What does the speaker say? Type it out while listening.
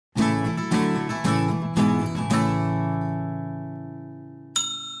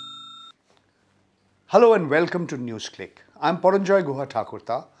Hello and welcome to Newsclick. I'm Paranjoy Guha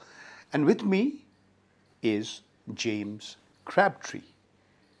Thakurta, and with me is James Crabtree.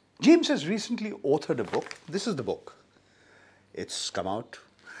 James has recently authored a book. This is the book. It's come out.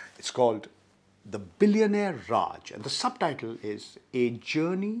 It's called The Billionaire Raj, and the subtitle is A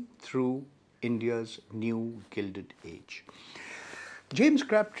Journey Through India's New Gilded Age. James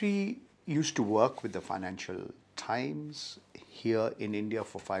Crabtree used to work with the Financial Times here in India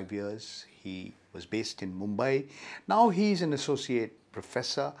for 5 years. He was based in Mumbai. Now he's an associate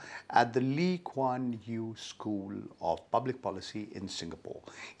professor at the Lee Kuan Yew School of Public Policy in Singapore.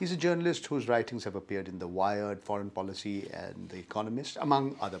 He's a journalist whose writings have appeared in The Wired, Foreign Policy and The Economist,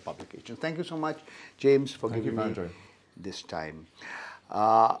 among other publications. Thank you so much, James, for giving me this time.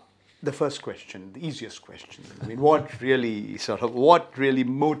 The first question, the easiest question. I mean, what really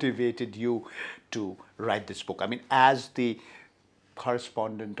motivated you to write this book? I mean, as the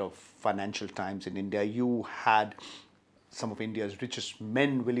correspondent of Financial Times in India, you had some of India's richest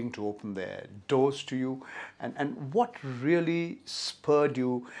men willing to open their doors to you. And what really spurred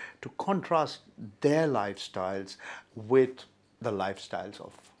you to contrast their lifestyles with the lifestyles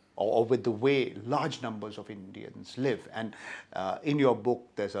of, or with the way large numbers of Indians live? And in your book,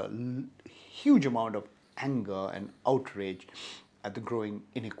 there's a huge amount of anger and outrage at the growing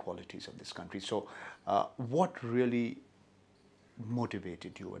inequalities of this country. So what really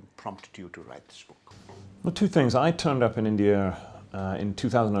motivated you and prompted you to write this book? Well, two things. I turned up in India in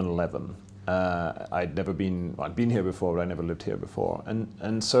 2011. I'd been here before, but I never lived here before.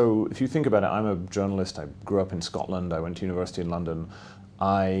 And so if you think about it, I'm a journalist. I grew up in Scotland. I went to university in London.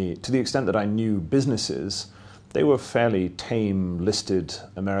 To the extent that I knew businesses, they were fairly tame, listed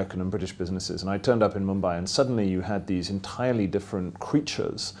American and British businesses. And I turned up in Mumbai, and suddenly you had these entirely different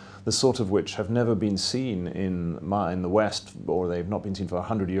creatures, the sort of which have never been seen in the West, or they've not been seen for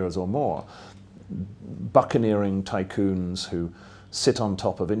 100 years or more. Buccaneering tycoons who sit on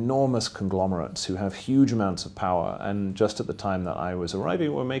top of enormous conglomerates, who have huge amounts of power, and just at the time that I was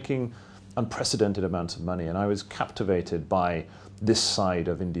arriving were making unprecedented amounts of money. And I was captivated by this side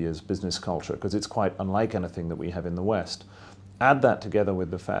of India's business culture, because it's quite unlike anything that we have in the West. Add that together with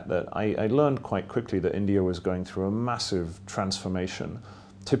the fact that I learned quite quickly that India was going through a massive transformation.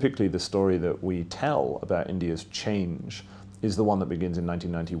 Typically, the story that we tell about India's change is the one that begins in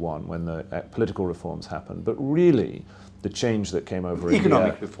 1991, when the political reforms happened. But really, the change that came over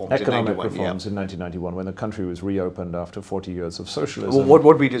economic reforms in 1991, when the country was reopened after 40 years of socialism. Well,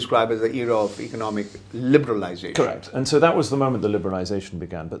 what we describe as the era of economic liberalisation. Correct. And so that was the moment the liberalisation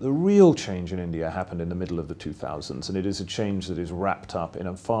began. But the real change in India happened in the middle of the 2000s, and it is a change that is wrapped up in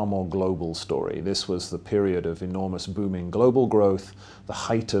a far more global story. This was the period of enormous booming global growth, the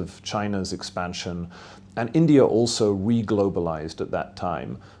height of China's expansion, and India also re-globalized at that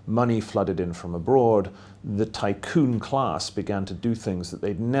time. Money flooded in from abroad. The tycoon class began to do things that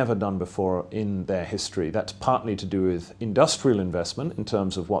they'd never done before in their history. That's partly to do with industrial investment in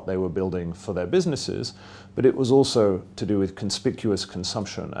terms of what they were building for their businesses, but it was also to do with conspicuous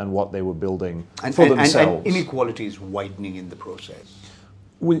consumption and what they were building for themselves. And inequality is widening in the process.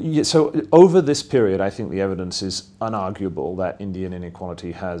 So over this period, I think the evidence is unarguable that Indian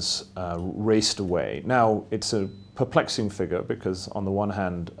inequality has raced away. Now, it's a perplexing figure because, on the one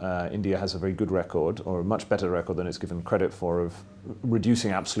hand, India has a very good record, or a much better record than it's given credit for, of reducing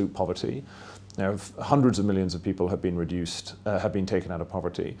absolute poverty. Now, hundreds of millions of people have been taken out of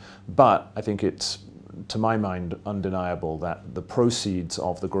poverty. But I think it's, to my mind, undeniable that the proceeds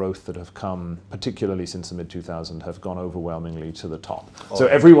of the growth that have come, particularly since the mid-2000s, have gone overwhelmingly to the top. So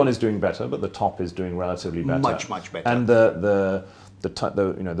everyone is doing better, but the top is doing relatively better. Much better. And the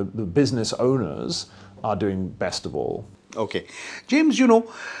business owners are doing best of all. Okay. James,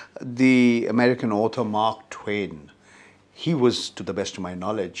 the American author Mark Twain, he was, to the best of my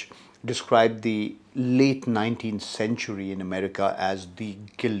knowledge, described the late 19th century in America as the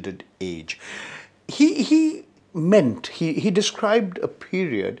Gilded Age. He described a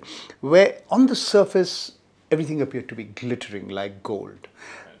period where on the surface everything appeared to be glittering like gold,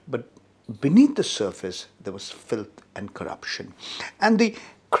 but beneath the surface there was filth and corruption, and the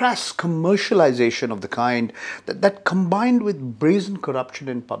crass commercialization of the kind that combined with brazen corruption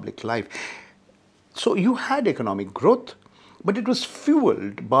in public life. So you had economic growth, but it was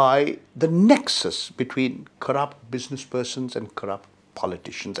fueled by the nexus between corrupt business persons and corrupt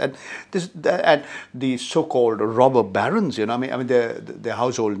politicians, and the so-called robber barons. They're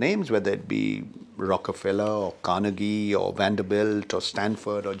household names, whether it be Rockefeller or Carnegie or Vanderbilt or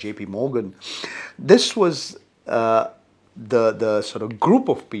Stanford or J.P. Morgan. This was the sort of group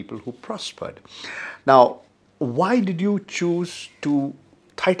of people who prospered. Now, why did you choose to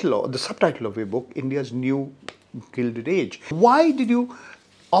title or the subtitle of your book, India's New Gilded Age. Why did you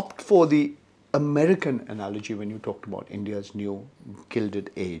opt for the American analogy when you talked about India's new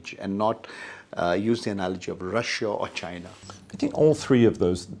Gilded Age and not use the analogy of Russia or China? I think all three of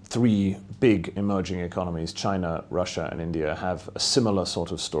those three big emerging economies, China, Russia, and India, have a similar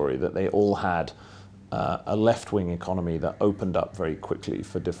sort of story, that they all had a left-wing economy that opened up very quickly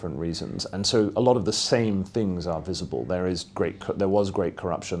for different reasons. And so a lot of the same things are visible. There was great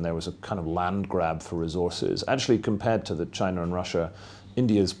corruption. There was a kind of land grab for resources. Actually, compared to China and Russia,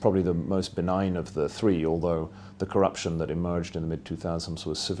 India is probably the most benign of the three, although the corruption that emerged in the mid-2000s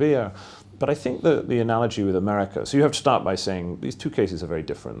was severe. But I think the analogy with America, so you have to start by saying these two cases are very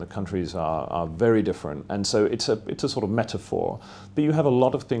different. The countries are very different. And so it's a sort of metaphor. But you have a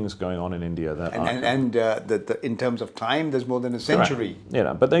lot of things going on in India that in terms of time, there's more than a century. Correct.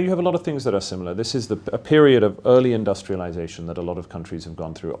 Yeah, but then you have a lot of things that are similar. This is a period of early industrialization that a lot of countries have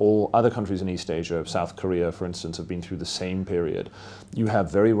gone through. All other countries in East Asia, South Korea, for instance, have been through the same period. You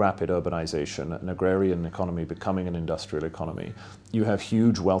have very rapid urbanization, an agrarian economy becoming an industrial economy. You have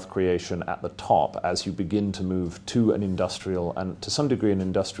huge wealth creation at the top as you begin to move to an industrial and to some degree an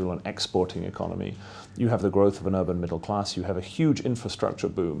industrial and exporting economy. You have the growth of an urban middle class. You have a huge infrastructure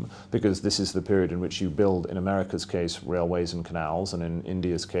boom, because this is the period in which you build, in America's case, railways and canals, and in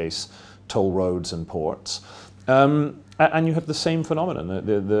India's case, toll roads and ports. And you have the same phenomenon.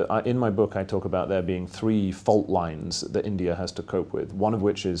 In my book, I talk about there being three fault lines that India has to cope with, one of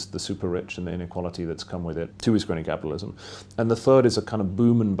which is the super rich and the inequality that's come with it. Two is crony capitalism. And the third is a kind of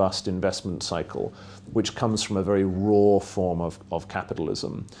boom and bust investment cycle, which comes from a very raw form of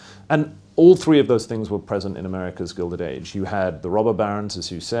capitalism. And all three of those things were present in America's Gilded Age. You had the robber barons,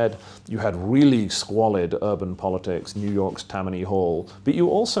 as you said. You had really squalid urban politics, New York's Tammany Hall. But you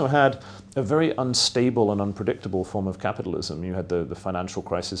also had a very unstable and unpredictable form of capitalism. You had the financial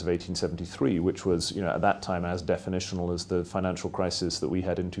crisis of 1873, which was, at that time as definitional as the financial crisis that we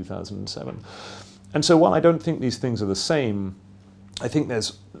had in 2007. And so while I don't think these things are the same, I think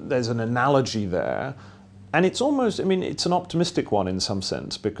there's an analogy there. And it's almost, it's an optimistic one in some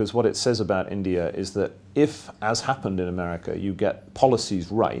sense, because what it says about India is that if, as happened in America, you get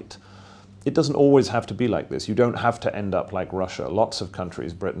policies right, it doesn't always have to be like this. You don't have to end up like Russia. Lots of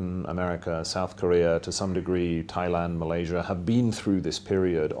countries, Britain, America, South Korea, to some degree, Thailand, Malaysia, have been through this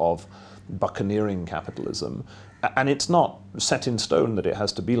period of buccaneering capitalism. And it's not set in stone that it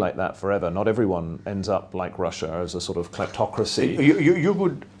has to be like that forever. Not everyone ends up like Russia as a sort of kleptocracy. You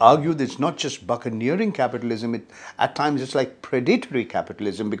would argue that it's not just buccaneering capitalism, at times it's like predatory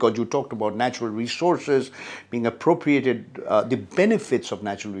capitalism, because you talked about natural resources being appropriated, the benefits of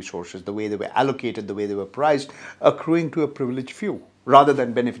natural resources, the way they were allocated, the way they were priced, accruing to a privileged few, rather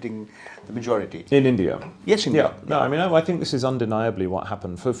than benefiting the majority. In India? Yes, India. Yeah. No, I think this is undeniably what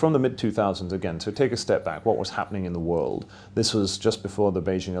happened. From the mid-2000s, again, so take a step back, what was happening in the world? This was just before the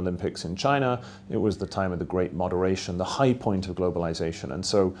Beijing Olympics in China. It was the time of the great moderation, the high point of globalization. And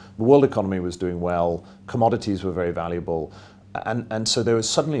so the world economy was doing well, commodities were very valuable, and so there was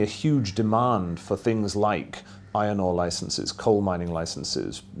suddenly a huge demand for things like iron ore licenses, coal mining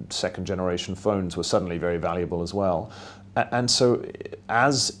licenses, second-generation phones were suddenly very valuable as well. And so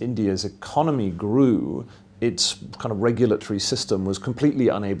as India's economy grew, its kind of regulatory system was completely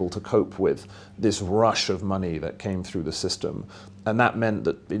unable to cope with this rush of money that came through the system. And that meant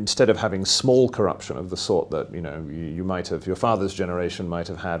that instead of having small corruption of the sort that, you might have, your father's generation might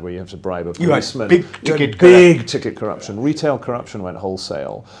have had, where you have to bribe a policeman. You had big ticket corruption. Retail corruption went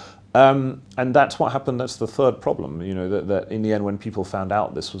wholesale. And that's what happened. That's the third problem, that in the end, when people found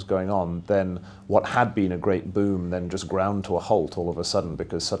out this was going on, then what had been a great boom then just ground to a halt all of a sudden,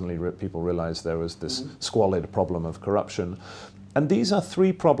 because suddenly people realized there was this squalid problem of corruption. And these are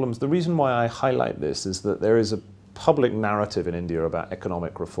three problems. The reason why I highlight this is that there is a public narrative in India about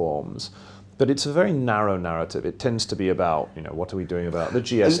economic reforms, but it's a very narrow narrative. It tends to be about, what are we doing about the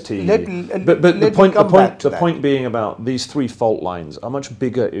GST? But the point being about these three fault lines are much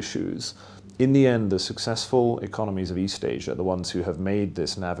bigger issues. In the end, the successful economies of East Asia, the ones who have made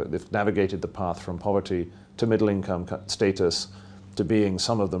this, they've navigated the path from poverty to middle income status to being,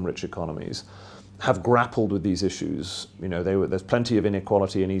 some of them, rich economies, have grappled with these issues. There's plenty of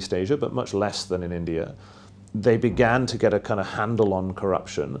inequality in East Asia, but much less than in India. They began to get a kind of handle on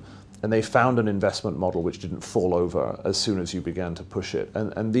corruption, and they found an investment model which didn't fall over as soon as you began to push it.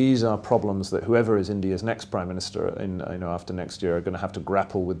 And these are problems that whoever is India's next prime minister after next year are going to have to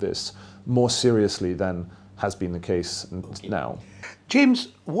grapple with this more seriously than has been the case now. James,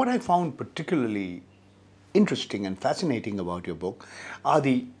 what I found particularly interesting and fascinating about your book are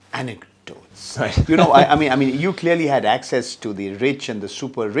the anecdotes. Right. You know, I mean, you clearly had access to the rich and the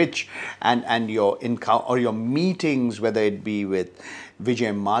super rich, and your your meetings, whether it be with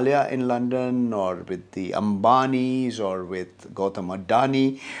Vijay Mallya in London, or with the Ambanis, or with Gautam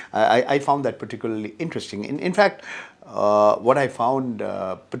Adani. I found that particularly interesting. In fact, what I found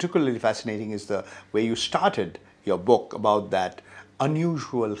particularly fascinating is the way you started your book about that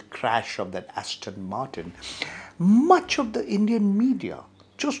unusual crash of that Aston Martin. Much of the Indian media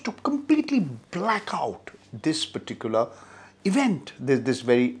just to completely black out this particular event, this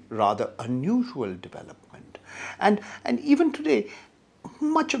very rather unusual development. And even today,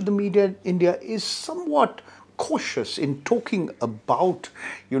 much of the media in India is somewhat cautious in talking about,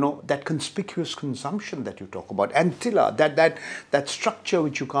 you know, that conspicuous consumption that you talk about, Antilla, that structure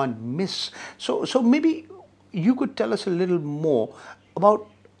which you can't miss. So maybe you could tell us a little more about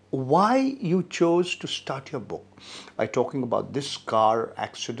why you chose to start your book by talking about this car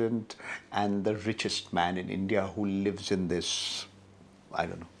accident and the richest man in India who lives in this, I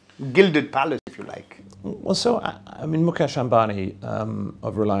don't know, gilded palace, if you like. Well, so, I mean, Mukesh Ambani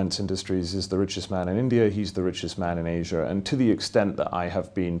of Reliance Industries is the richest man in India. He's the richest man in Asia. And to the extent that I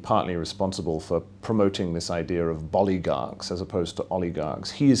have been partly responsible for promoting this idea of boligarchs as opposed to oligarchs,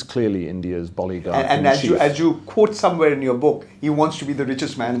 he is clearly India's boligarch. And as you quote somewhere in your book, he wants to be the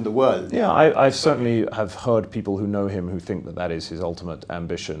richest man in the world. Yeah, I certainly have heard people who know him who think that that is his ultimate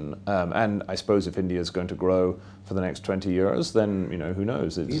ambition. And I suppose if India is going to grow for the next 20 years, then, you know, who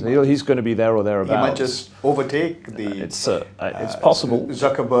knows? He's going to be there or thereabouts. He might just overtake the... It's possible.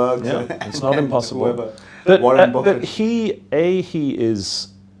 Zuckerberg. Yeah, it's not impossible. Whoever, but he is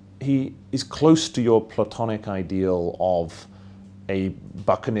close to your Platonic ideal of a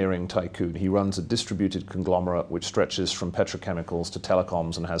buccaneering tycoon. He runs a distributed conglomerate which stretches from petrochemicals to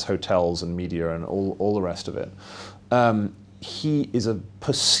telecoms and has hotels and media and all the rest of it. He is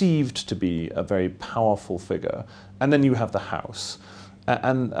perceived to be a very powerful figure. And then you have the house.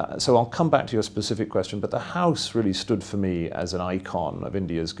 And so I'll come back to your specific question, but the house really stood for me as an icon of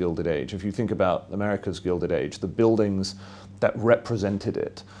India's Gilded Age. If you think about America's Gilded Age, the buildings that represented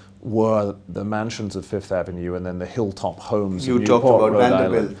it were the mansions of Fifth Avenue and then the hilltop homes of Newport, talked about Rhode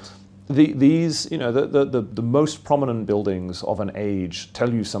Vanderbilt. Island. These, you know, the most prominent buildings of an age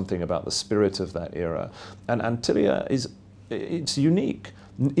tell you something about the spirit of that era. And Antilia it's unique.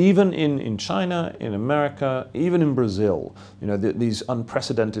 Even in China, in America, even in Brazil, you know, these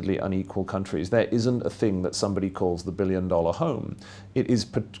unprecedentedly unequal countries, there isn't a thing that somebody calls the billion-dollar home. It is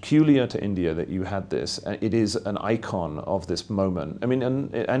peculiar to India that you had this. It is an icon of this moment. I mean,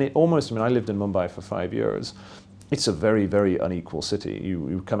 and it almost, I mean, I lived in Mumbai for 5 years. It's a very, very unequal city.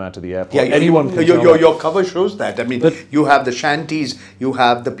 You come out to the airport. Yeah, your cover shows that. I mean, you have the shanties, you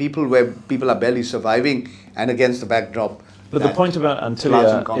have the people where people are barely surviving, and against the backdrop. But the point about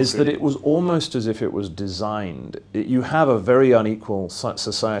Antilia is that it was almost as if it was designed. You have a very unequal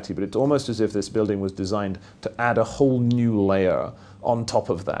society, but it's almost as if this building was designed to add a whole new layer on top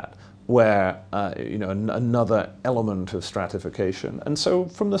of that, where you know, another element of stratification. And so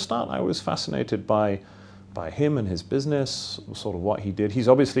from the start, I was fascinated by him and his business, sort of what he did. He's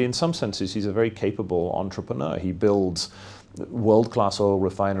obviously, in some senses, he's a very capable entrepreneur. He builds world-class oil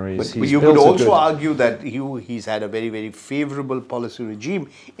refineries. But you could also argue that he's had a very, very favorable policy regime,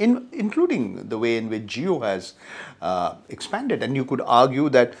 including the way in which Jio has expanded. And you could argue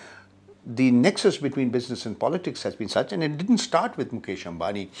that the nexus between business and politics has been such, and it didn't start with Mukesh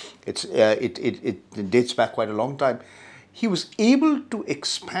Ambani. It dates back quite a long time. He was able to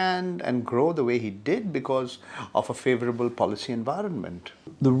expand and grow the way he did because of a favorable policy environment.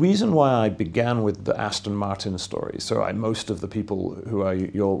 The reason why I began with the Aston Martin story, so most of the people who are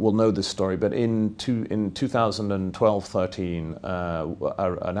will know this story, but in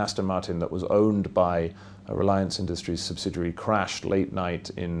 2012-13, an Aston Martin that was owned by a Reliance Industries subsidiary crashed late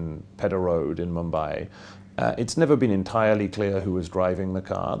night in Pedder Road in Mumbai. It's never been entirely clear who was driving the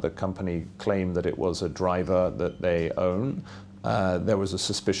car. The company claimed that it was a driver that they own. There was a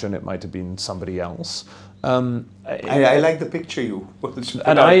suspicion it might have been somebody else. I like the picture you.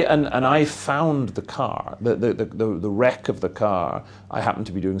 And I found the car, the wreck of the car. I happened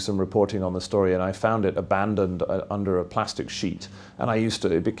to be doing some reporting on the story, and I found it abandoned under a plastic sheet. And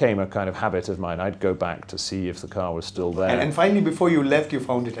it became a kind of habit of mine. I'd go back to see if the car was still there. And finally, before you left, you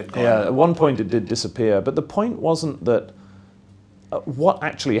found it had gone. Yeah, at one point it did disappear. But the point wasn't that. What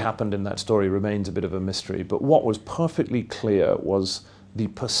actually happened in that story remains a bit of a mystery. But what was perfectly clear was the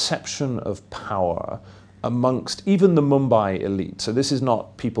perception of power amongst even the Mumbai elite. So this is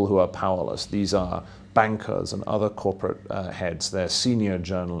not people who are powerless. These are bankers and other corporate heads. They're senior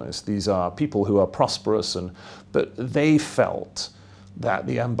journalists. These are people who are prosperous, but they felt that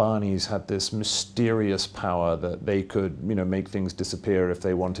the Ambanis had this mysterious power that they could, make things disappear if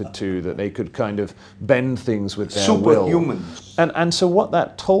they wanted to, that they could kind of bend things with their will. Superhumans. And so what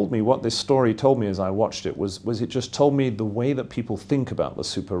that told me, what this story told me as I watched it, was it just told me the way that people think about the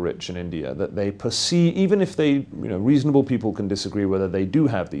super rich in India, that they perceive, even if they, reasonable people can disagree whether they do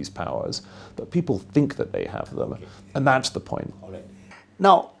have these powers, but people think that they have them. Okay. And that's the point. All right.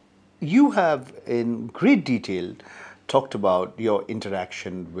 Now, you have in great detail talked about your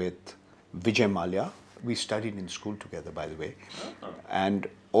interaction with Vijay Mallya. We studied in school together, by the way. And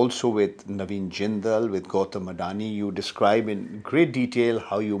also with Naveen Jindal, with Gautam Adani. You describe in great detail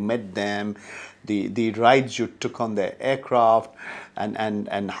how you met them, the rides you took on their aircraft,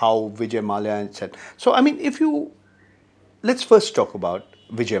 and how Vijay Mallya said. So, I mean, let's first talk about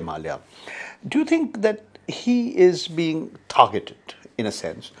Vijay Mallya. Do you think that he is being targeted, in a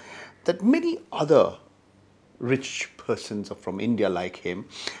sense, that many other rich persons from India like him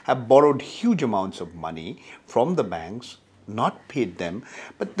have borrowed huge amounts of money from the banks, not paid them,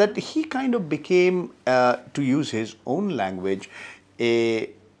 but that he kind of became, to use his own language,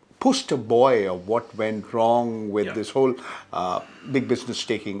 a poster boy of what went wrong with this whole big business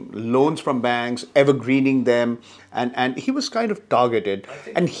taking loans from banks, evergreening them, and he was kind of targeted.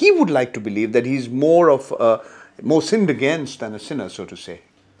 And he would like to believe that he's more sinned against than a sinner, so to say.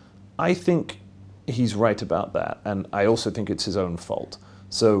 I think he's right about that, and I also think it's his own fault.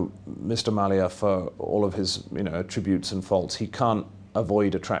 So Mr. Mallya, for all of his attributes and faults, he can't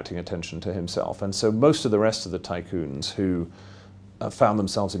avoid attracting attention to himself. And so most of the rest of the tycoons who found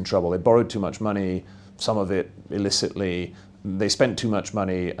themselves in trouble, they borrowed too much money, some of it illicitly, they spent too much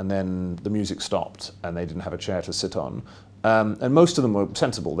money, and then the music stopped and they didn't have a chair to sit on. And most of them were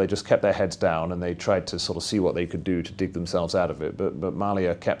sensible. They just kept their heads down and they tried to sort of see what they could do to dig themselves out of it. But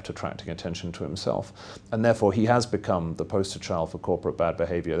Mallya kept attracting attention to himself. And therefore he has become the poster child for corporate bad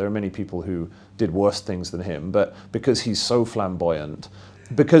behavior. There are many people who did worse things than him, but because he's so flamboyant,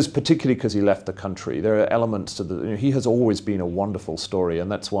 particularly because he left the country, there are elements to he has always been a wonderful story, and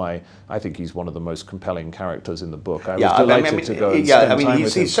that's why I think he's one of the most compelling characters in the book. I was delighted to go and spend time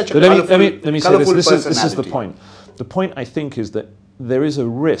with him. Such a let me say this is the point. The point, I think, is that there is a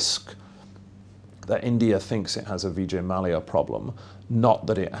risk that India thinks it has a Vijay Mallya problem, not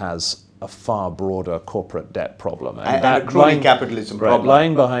that it has a far broader corporate debt problem. And a crony capitalism problem.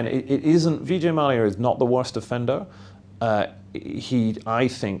 Lying behind it isn't, Vijay Mallya is not the worst offender. I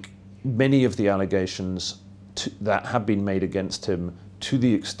think many of the allegations that have been made against him, to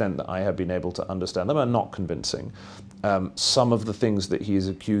the extent that I have been able to understand them, are not convincing. Some of the things that he is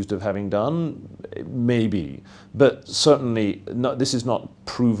accused of having done, maybe, but certainly this is not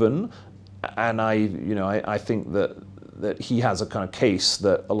proven. And I think that he has a kind of case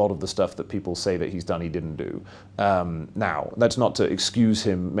that a lot of the stuff that people say that he's done, he didn't do. Now, that's not to excuse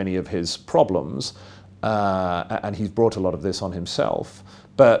him many of his problems, and he's brought a lot of this on himself.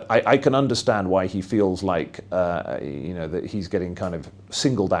 But I can understand why he feels like that he's getting kind of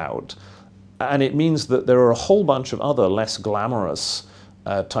singled out. And it means that there are a whole bunch of other less glamorous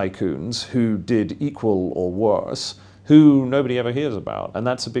tycoons who did equal or worse, who nobody ever hears about. And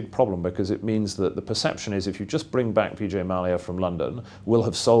that's a big problem, because it means that the perception is if you just bring back Vijay Mallya from London, we'll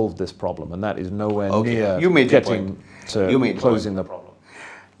have solved this problem. And that is nowhere near getting to closing the problem.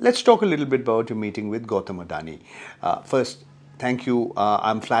 Let's talk a little bit about your meeting with Gautam Adani. First, thank you.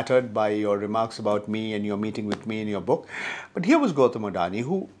 I'm flattered by your remarks about me and your meeting with me in your book. But here was Gautam Adani,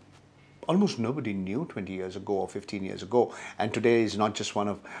 who almost nobody knew 20 years ago or 15 years ago. And today is not just one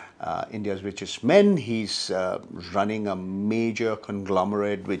of India's richest men. He's running a major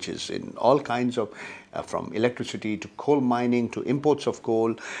conglomerate, which is in all kinds of, from electricity to coal mining to imports of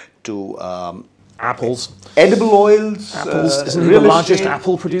coal to apples, edible oils. Apples. Isn't he the largest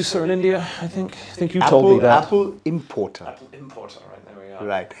apple producer in India? I think you told me that. Apple importer. Apple importer, right, there we are.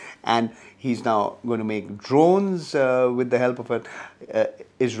 Right. And he's now going to make drones with the help of an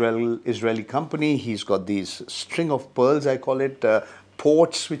Israeli company. He's got these string of pearls, I call it,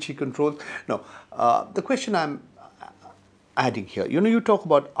 ports which he controls. No, the question I'm adding here, you talk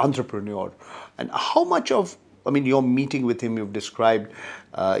about entrepreneur, and how much of, your meeting with him, you've described,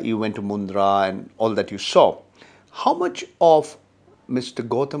 you went to Mundra and all that you saw. How much of Mr.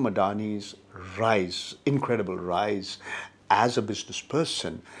 Gautam Adani's rise, incredible rise as a business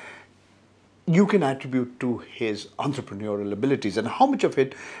person, you can attribute to his entrepreneurial abilities, and how much of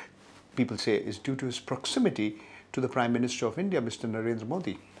it, people say, is due to his proximity to the Prime Minister of India, Mr. Narendra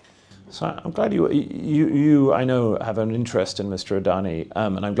Modi? So I'm glad you I know, have an interest in Mr. Adani,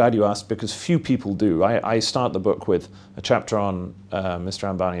 and I'm glad you asked because few people do. I start the book with a chapter on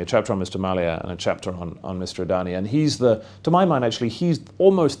Mr. Ambani, a chapter on Mr. Malia, and a chapter on Mr. Adani, and to my mind, actually, he's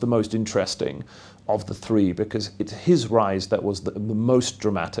almost the most interesting of the three because it's his rise that was the most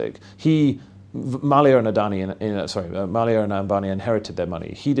dramatic. Malia and Ambani inherited their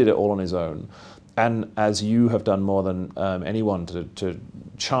money. He did it all on his own. And as you have done more than anyone to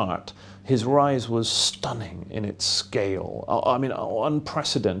chart, his rise was stunning in its scale. I mean,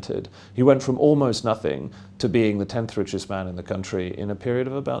 unprecedented. He went from almost nothing to being the 10th richest man in the country in a period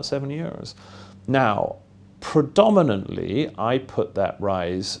of about 7 years. Now, predominantly, I put that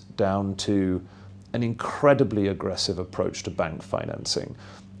rise down to an incredibly aggressive approach to bank financing.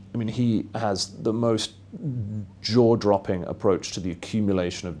 I mean, he has the most jaw-dropping approach to the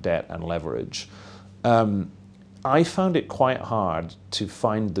accumulation of debt and leverage. I found it quite hard to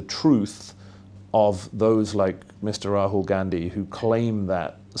find the truth of those like Mr. Rahul Gandhi who claim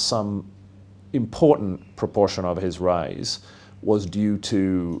that some important proportion of his rise was due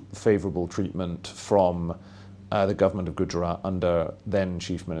to favourable treatment from the government of Gujarat under then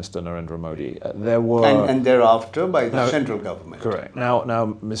Chief Minister Narendra Modi. There were and thereafter by the central government. Correct. Now,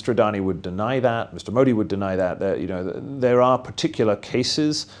 Mr. Adani would deny that. Mr. Modi would deny that. There are particular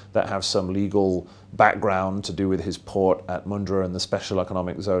cases that have some legal background to do with his port at Mundra and the special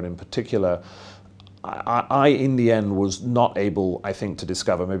economic zone in particular. I, in the end, was not able, I think, to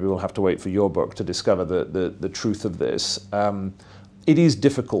discover. Maybe we'll have to wait for your book to discover the truth of this. It is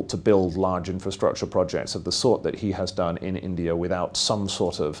difficult to build large infrastructure projects of the sort that he has done in India without some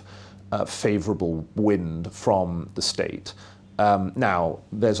sort of favourable wind from the state. Now,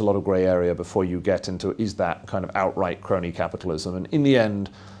 there's a lot of grey area before you get into, is that kind of outright crony capitalism? And in the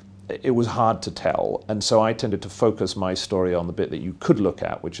end, it was hard to tell. And so I tended to focus my story on the bit that you could look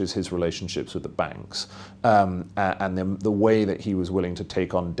at, which is his relationships with the banks, and the way that he was willing to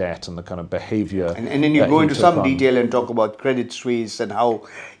take on debt and the kind of behavior. And then you go into some detail and talk about Credit Suisse and how,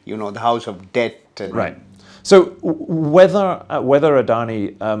 the house of debt. And right. So whether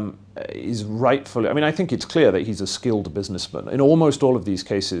Adani is rightfully, I mean, I think it's clear that he's a skilled businessman. In almost all of these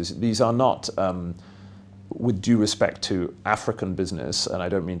cases, these are not, with due respect to African business, and I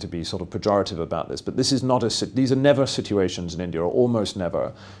don't mean to be sort of pejorative about this, but these are never situations in India, or almost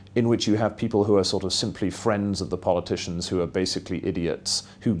never, in which you have people who are sort of simply friends of the politicians who are basically idiots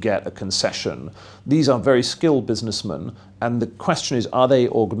who get a concession. These are very skilled businessmen, and the question is, are they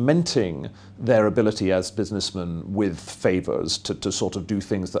augmenting their ability as businessmen with favors to sort of do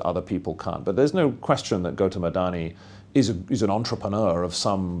things that other people can't? But there's no question that Gautam Adani is an entrepreneur of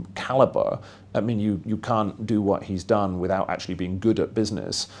some caliber. I mean, you can't do what he's done without actually being good at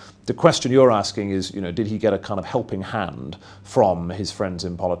business. The question you're asking is, did he get a kind of helping hand from his friends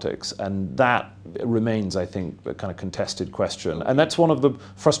in politics? And that remains, I think, a kind of contested question. And that's one of the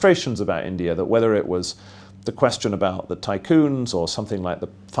frustrations about India, that whether it was the question about the tycoons or something like the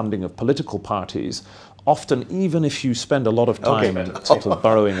funding of political parties, often, even if you spend a lot of time sort of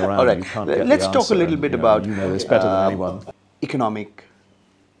burrowing around, you can't get the answer. Let's talk a little bit about this better than anyone. Economic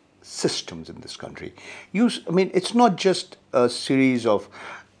systems in this country. It's not just a series of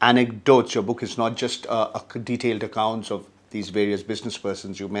anecdotes. Your book is not just a detailed accounts of these various business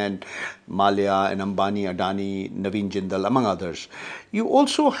persons you meant, Malia and Ambani, Adani, Naveen Jindal, among others. You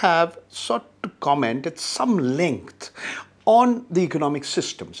also have sought to comment at some length on the economic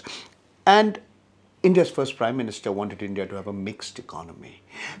systems. And India's first Prime Minister wanted India to have a mixed economy,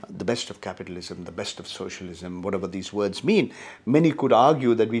 the best of capitalism, the best of socialism, whatever these words mean. Many could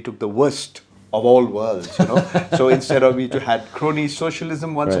argue that we took the worst of all worlds, So instead of we had crony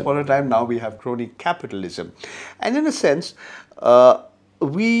socialism once upon a time, now we have crony capitalism. And in a sense,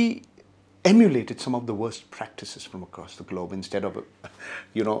 we emulated some of the worst practices from across the globe instead of,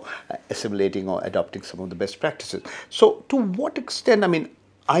 assimilating or adopting some of the best practices. So to what extent,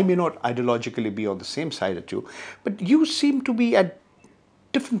 I may not ideologically be on the same side as you, but you seem to be at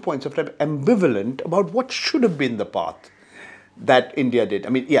different points of time ambivalent about what should have been the path that India did.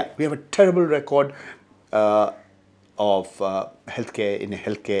 We have a terrible record of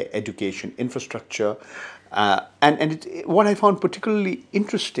healthcare, education, infrastructure. What I found particularly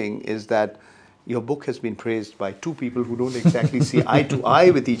interesting is that your book has been praised by two people who don't exactly see eye to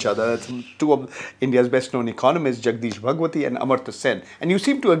eye with each other. It's two of India's best-known economists, Jagdish Bhagwati and Amartya Sen. And you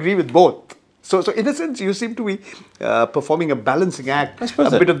seem to agree with both. So in a sense, you seem to be performing a balancing act,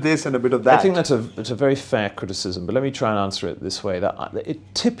 a bit of this and a bit of that. I think that's a very fair criticism, but let me try and answer it this way.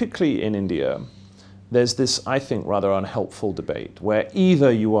 Typically in India, there's this, I think, rather unhelpful debate where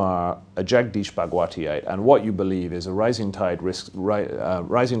either you are a Jagdish Bhagwatiite and what you believe is a rising tide lifts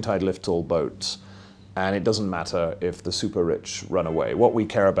all boats, and it doesn't matter if the super rich run away. What we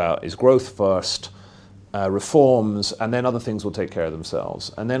care about is growth first, reforms, and then other things will take care of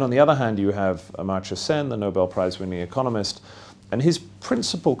themselves. And then on the other hand, you have Amartya Sen, the Nobel Prize-winning economist, and his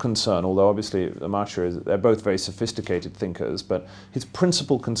principal concern, although obviously Amartya, they're both very sophisticated thinkers, but his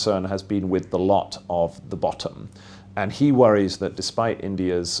principal concern has been with the lot of the bottom. And he worries that despite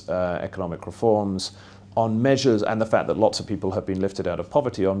India's economic reforms, on measures, and the fact that lots of people have been lifted out of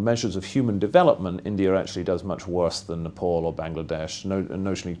poverty, on measures of human development, India actually does much worse than Nepal or Bangladesh,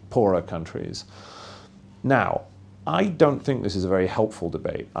 notionally poorer countries. Now, I don't think this is a very helpful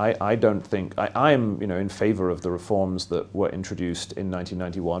debate. I don't think, I am in favor of the reforms that were introduced in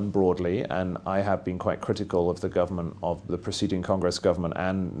 1991 broadly, and I have been quite critical of the government, of the preceding Congress government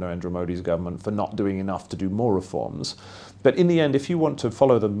and Narendra Modi's government for not doing enough to do more reforms. But in the end, if you want to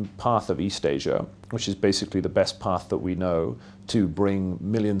follow the path of East Asia, which is basically the best path that we know to bring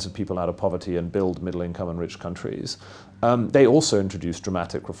millions of people out of poverty and build middle-income and rich countries, they also introduced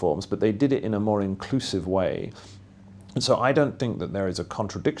dramatic reforms, but they did it in a more inclusive way. And so I don't think that there is a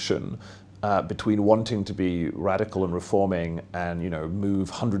contradiction between wanting to be radical and reforming and move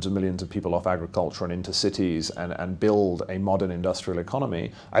hundreds of millions of people off agriculture and into cities and build a modern industrial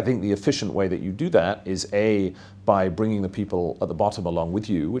economy. I think the efficient way that you do that is A, by bringing the people at the bottom along with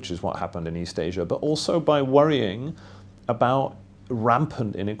you, which is what happened in East Asia, but also by worrying about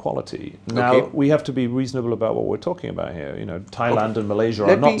rampant inequality. Now, we have to be reasonable about what we're talking about here. Thailand and Malaysia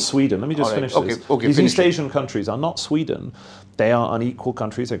are not Sweden. Let me just finish this. These East Asian countries are not Sweden. They are unequal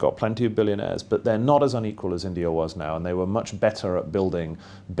countries. They've got plenty of billionaires, but they're not as unequal as India was now, and they were much better at building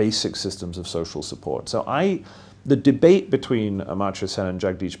basic systems of social support. So the debate between Amartya Sen and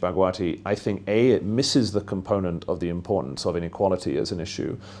Jagdish Bhagwati, I think, A, it misses the component of the importance of inequality as an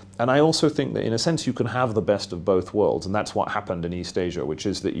issue. And I also think that, in a sense, you can have the best of both worlds. And that's what happened in East Asia, which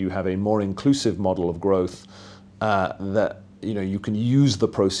is that you have a more inclusive model of growth that, you can use the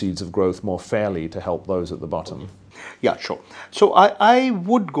proceeds of growth more fairly to help those at the bottom. Yeah, sure. So I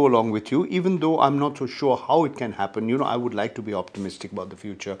would go along with you, even though I'm not so sure how it can happen. I would like to be optimistic about the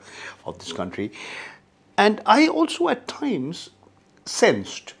future of this country. And I also at times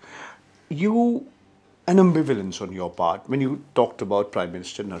sensed an ambivalence on your part when you talked about Prime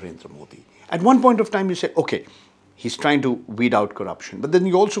Minister Narendra Modi. At one point of time you said, okay, he's trying to weed out corruption, but then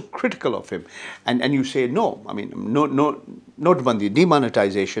you're also critical of him. And you say, no, Notbandi,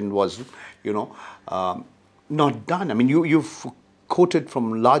 demonetization was, not done. You've quoted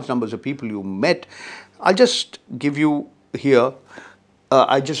from large numbers of people you met. I'll just give you here,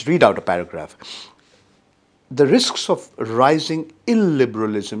 I just read out a paragraph. The risks of rising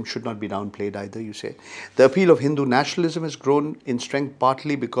illiberalism should not be downplayed either, you say. The appeal of Hindu nationalism has grown in strength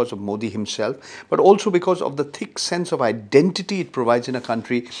partly because of Modi himself, but also because of the thick sense of identity it provides in a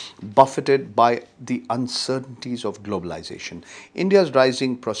country buffeted by the uncertainties of globalization. India's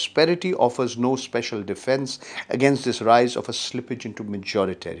rising prosperity offers no special defense against this rise of a slippage into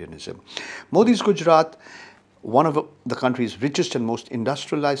majoritarianism. Modi's Gujarat, one of the country's richest and most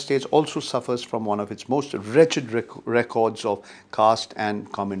industrialized states, also suffers from one of its most wretched records of caste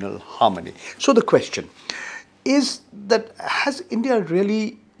and communal harmony. So the question is that, has India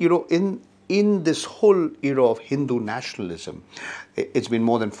really, in this whole era of Hindu nationalism, it's been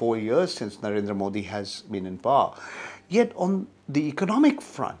more than 4 years since Narendra Modi has been in power, yet on the economic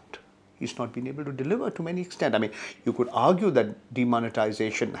front, he's not been able to deliver to many extent. You could argue that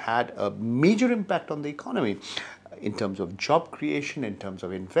demonetization had a major impact on the economy in terms of job creation, in terms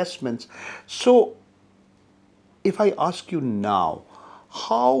of investments. So if I ask you now,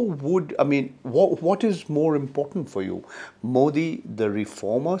 what is more important for you? Modi, the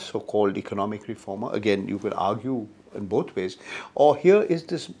reformer, so-called economic reformer, again, you could argue in both ways, or here is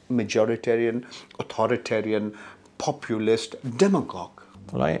this majoritarian, authoritarian, populist demagogue?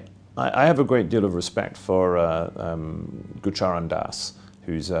 Well, I have a great deal of respect for Gurcharan Das,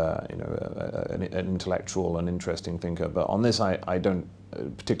 who's an intellectual and interesting thinker. But on this, I don't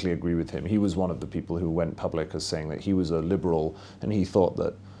particularly agree with him. He was one of the people who went public as saying that he was a liberal and he thought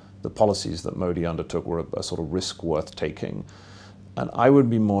that the policies that Modi undertook were a sort of risk worth taking. And I would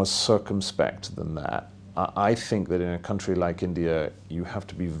be more circumspect than that. I think that in a country like India, you have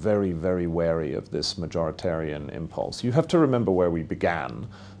to be very, very wary of this majoritarian impulse. You have to remember where we began.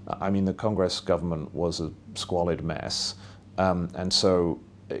 The Congress government was a squalid mess. And so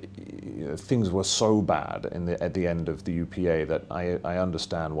things were so bad at the end of the UPA that I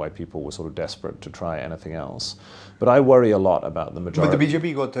understand why people were sort of desperate to try anything else. But I worry a lot about the majority. But the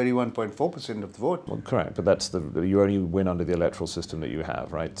BJP got 31.4% of the vote. Well, correct, but that's you only win under the electoral system that you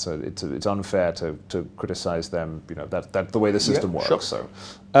have, right? So it's unfair to criticize them. That's the way the system works. Sure. So.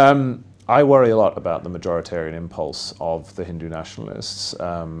 I worry a lot about the majoritarian impulse of the Hindu nationalists.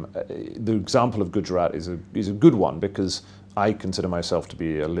 The example of Gujarat is a good one because I consider myself to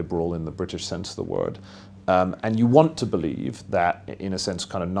be a liberal in the British sense of the word. And you want to believe that, in a sense,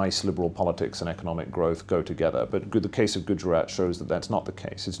 kind of nice liberal politics and economic growth go together. But the case of Gujarat shows that that's not the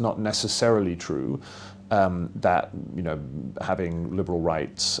case. It's not necessarily true that having liberal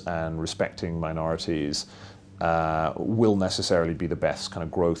rights and respecting minorities will necessarily be the best kind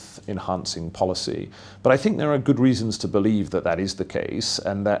of growth-enhancing policy. But I think there are good reasons to believe that that is the case,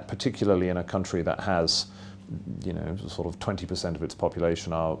 and that particularly in a country that has, sort of 20% of its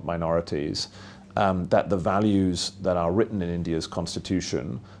population are minorities, that the values that are written in India's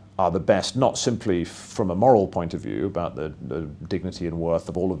constitution are the best, not simply from a moral point of view about the dignity and worth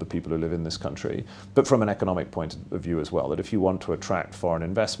of all of the people who live in this country, but from an economic point of view as well, that if you want to attract foreign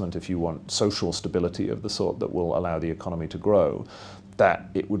investment, if you want social stability of the sort that will allow the economy to grow, that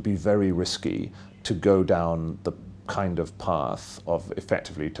it would be very risky to go down the kind of path of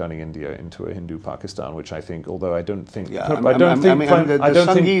effectively turning India into a Hindu Pakistan, which I think, although I don't think... Yeah, the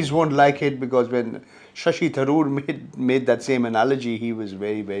Sanghis won't like it because when Shashi Tharoor made that same analogy, he was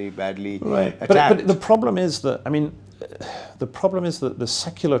very, very badly attacked. But the problem is that, the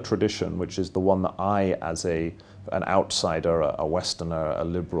secular tradition, which is the one that I, as an outsider, a Westerner, a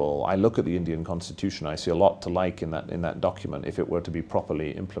liberal, I look at the Indian constitution, I see a lot to like in that document if it were to be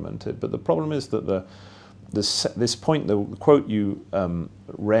properly implemented. But the problem is that this point, the quote you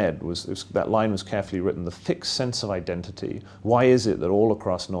read, that line was carefully written, the thick sense of identity. Why is it that all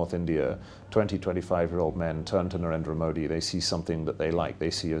across North India, 20, 25-year-old men turn to Narendra Modi, they see something that they like, they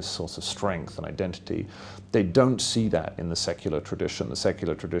see a source of strength and identity. They don't see that in the secular tradition. The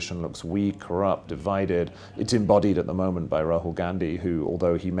secular tradition looks weak, corrupt, divided. It's embodied at the moment by Rahul Gandhi, who,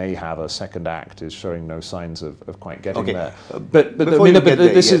 although he may have a second act, is showing no signs of quite getting there. But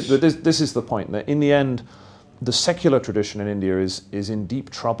this is the point, that in the end, the secular tradition in India is in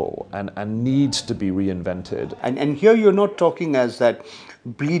deep trouble and needs to be reinvented. And here you're not talking as that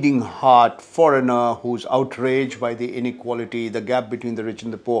bleeding heart foreigner who's outraged by the inequality, the gap between the rich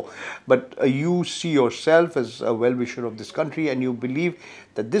and the poor, but you see yourself as a well-wisher of this country, and you believe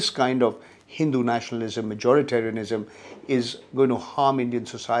that this kind of Hindu nationalism, majoritarianism is going to harm Indian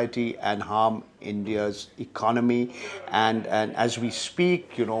society and harm India's economy. And as we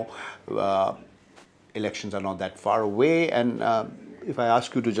speak, elections are not that far away, and if I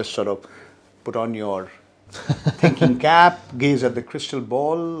ask you to just sort of put on your thinking cap, gaze at the crystal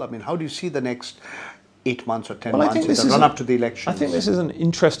ball, how do you see the next 8 months or 10 months in the run up to the election? I think this is an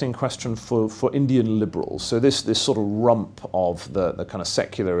interesting question for Indian liberals. So this sort of rump of the kind of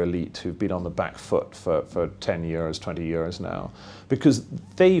secular elite who've been on the back foot for 10 years, 20 years now, because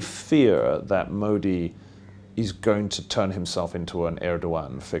they fear that Modi is going to turn himself into an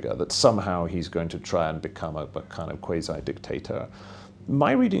Erdogan figure, that somehow he's going to try and become a kind of quasi-dictator.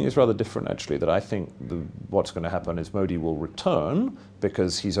 My reading is rather different, actually, that I think what's going to happen is Modi will return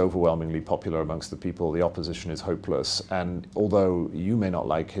because he's overwhelmingly popular amongst the people. The opposition is hopeless. And although you may not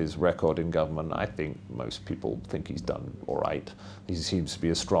like his record in government, I think most people think he's done all right. He seems to be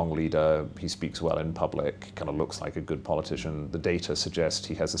a strong leader. He speaks well in public, kind of looks like a good politician. The data suggests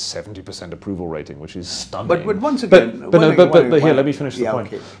he has a 70% approval rating, which is stunning. But once again... But here, let me finish the point.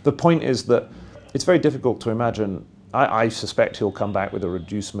 Okay. The point is that it's very difficult to imagine. I suspect he'll come back with a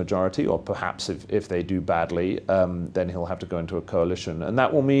reduced majority, or perhaps if they do badly, then he'll have to go into a coalition. And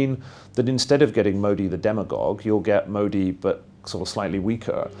that will mean that instead of getting Modi the demagogue, you'll get Modi but sort of slightly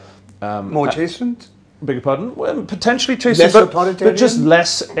weaker. More chastened? Beg your pardon? Well, potentially chastened, but just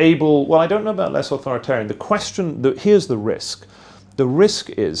less able. Well, I don't know about less authoritarian. The question, here's the risk. The risk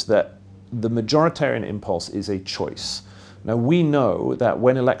is that the majoritarian impulse is a choice. Now, we know that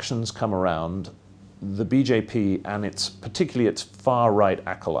when elections come around, the BJP and particularly its far-right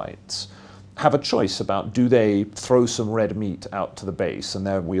acolytes have a choice about, do they throw some red meat out to the base, and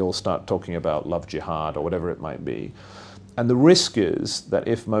there we all start talking about love jihad or whatever it might be. And the risk is that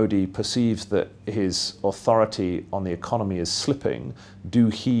if Modi perceives that his authority on the economy is slipping, do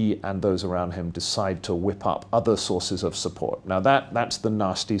he and those around him decide to whip up other sources of support? Now that's the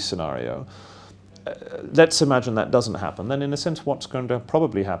nasty scenario. let's imagine that doesn't happen. Then in a sense what's going to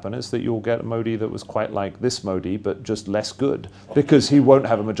probably happen is that you'll get a Modi that was quite like this Modi, but just less good, because he won't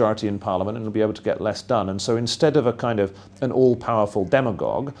have a majority in parliament and he'll be able to get less done. And so instead of a kind of an all-powerful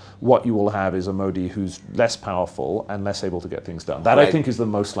demagogue, what you will have is a Modi who's less powerful and less able to get things done. That, right, I think is the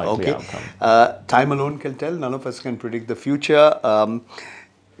most likely outcome. Time alone can tell. None of us can predict the future.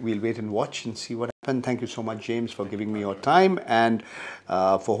 We'll wait and watch and see what happens. Thank you so much, James, for giving me your time and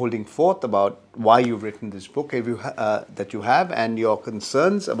for holding forth about why you've written this book that you have, and your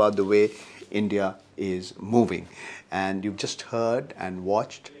concerns about the way India is moving. And you've just heard and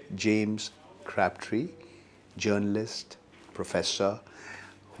watched James Crabtree, journalist, professor,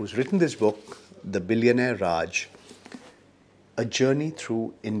 who's written this book, The Billionaire Raj, A Journey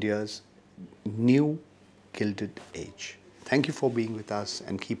Through India's New Gilded Age. Thank you for being with us,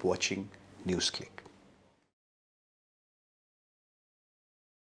 and keep watching Newsclick.